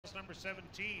That's number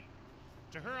 17.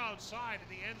 To her outside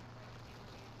in the end.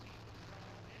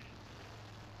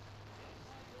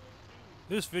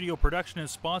 This video production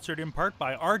is sponsored in part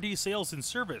by RD Sales and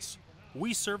Service.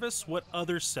 We service what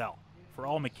others sell. For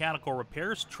all mechanical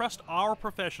repairs, trust our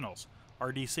professionals.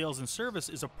 RD Sales and Service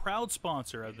is a proud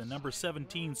sponsor of the number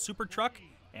 17 Super Truck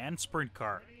and Sprint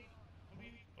Car.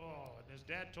 Oh, and his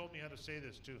dad told me how to say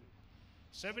this too.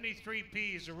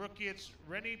 73P is a rookie. It's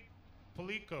Rennie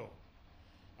Palico.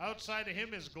 Outside of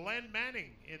him is Glenn Manning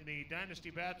in the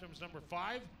Dynasty Bathrooms number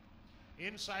 5.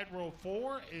 Inside row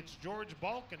 4, it's George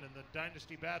Balkin in the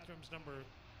Dynasty Bathrooms number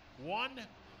 1.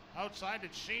 Outside,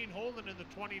 it's Shane Holden in the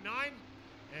 29.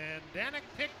 And Danik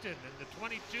Picton in the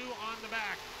 22 on the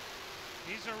back.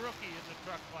 He's a rookie in the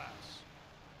truck class.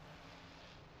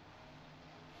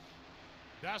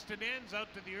 Dustin Enns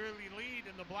out to the early lead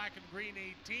in the black and green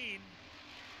 18.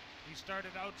 He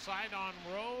started outside on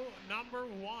row number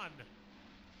 1.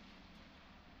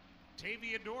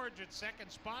 Tavia Dorge at second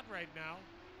spot right now.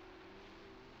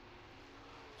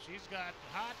 She's got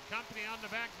hot company on the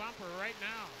back bumper right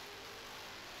now.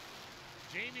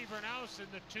 Jamie Vernaus in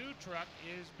the 2 truck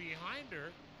is behind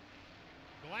her.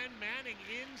 Glenn Manning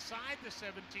inside the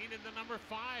 17 in the number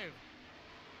 5.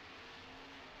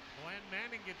 Glenn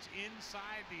Manning gets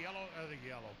inside the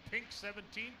pink 17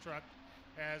 truck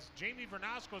as Jamie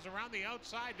Vernaus goes around the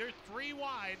outside. They're 3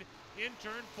 wide in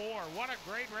turn 4. What a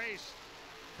great race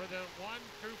for the 1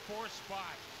 through 4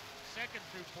 spot, 2nd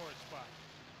through 4th spot.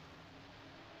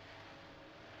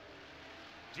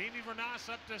 Jamie Vernaus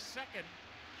up to 2nd.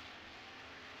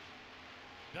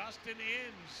 Dustin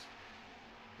Enns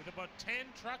with about 10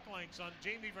 truck lengths on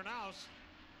Jamie Vernaus.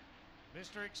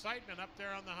 Mr. Excitement up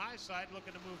there on the high side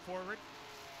looking to move forward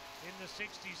in the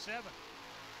 67.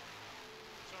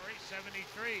 Sorry,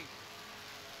 73.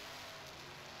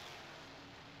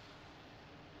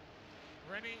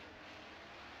 Rennie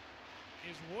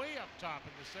is way up top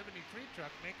in the 73 truck,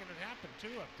 making it happen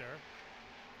too up there.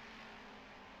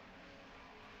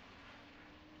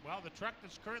 Well, the truck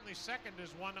that's currently 2nd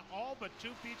has won all but 2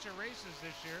 feature races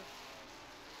this year.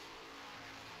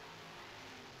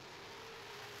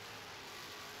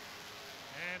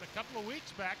 And a couple of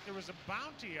weeks back, there was a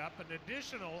bounty up, an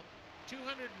additional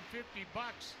 $250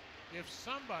 if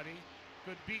somebody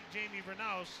could beat Jamie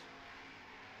Vernaus.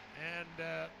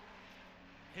 And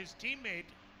his teammate,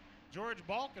 George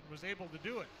Balkin, was able to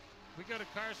do it. We got a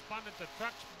correspondent, the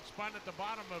truck spun at the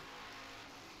bottom of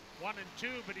 1 and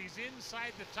 2, but he's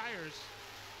inside the tires.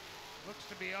 Looks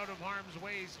to be out of harm's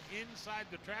way. He's inside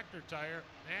the tractor tire,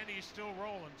 and he's still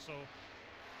rolling, so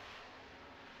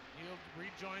he'll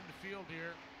rejoin the field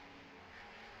here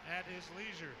at his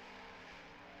leisure.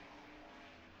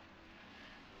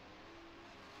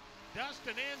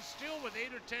 Dustin Enns still with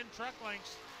 8 or 10 truck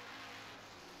lengths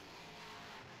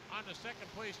on the 2nd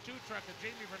place 2 truck of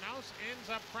Jamie Vernaus.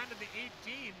 Ends up front of the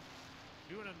 18,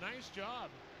 doing a nice job.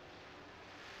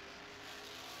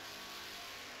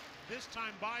 This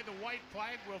time by, the white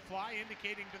flag will fly,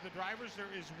 indicating to the drivers there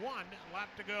is 1 lap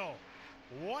to go.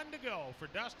 1 to go for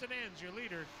Dustin Enns, your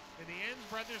leader in the Enns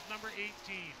Brothers number 18.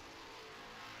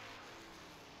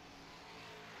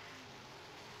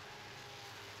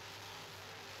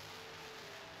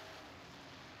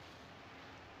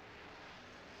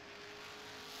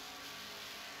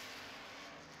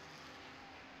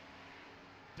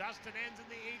 Dustin Enns in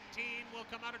the 18 will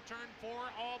come out of turn 4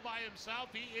 all by himself.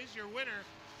 He is your winner.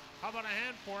 How about a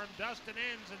hand for him? Dustin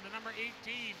Enns in the number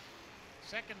 18.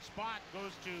 2nd spot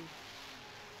goes to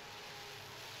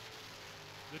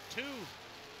the 2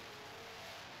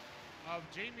 of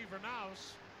Jamie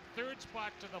Vernaus. 3rd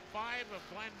spot to the 5 of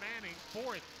Glenn Manning.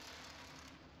 4th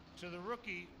to the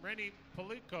rookie Rennie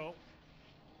Palico.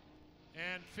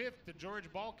 And 5th to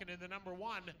George Balkin in the number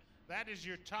 1. That is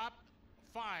your top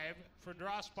 5 for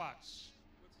draw spots.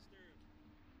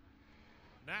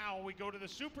 Now we go to the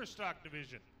Super Stock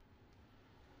division.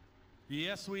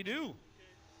 Yes, we do.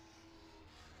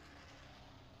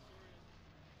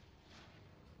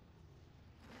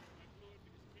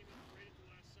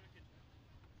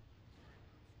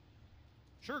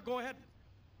 Sure, go ahead.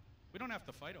 We don't have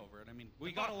to fight over it. I mean,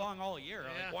 we got along all year.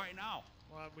 Yeah. Like, why now?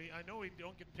 Well, I know we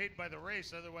don't get paid by the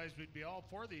race, otherwise we'd be all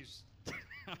for these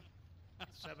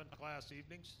 7-class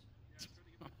evenings.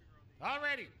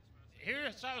 Alrighty,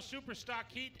 here's our Super Stock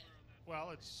Heat. Well,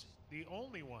 it's the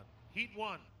only one. Heat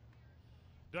 1.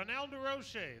 Donnell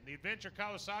DeRoche in the Adventure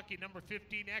Kawasaki number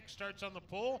 15X starts on the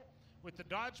pole with the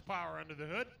Dodge Power under the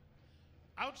hood.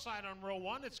 Outside on row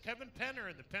 1, it's Kevin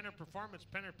Penner in the Penner Performance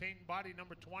Penner Paint and Body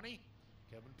number 20.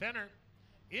 Kevin Penner.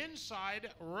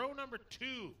 Inside row number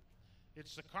 2,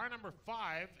 It's the car number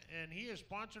 5, and he is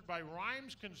sponsored by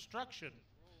Rhymes Construction.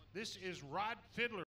 This is Rod Fiddler.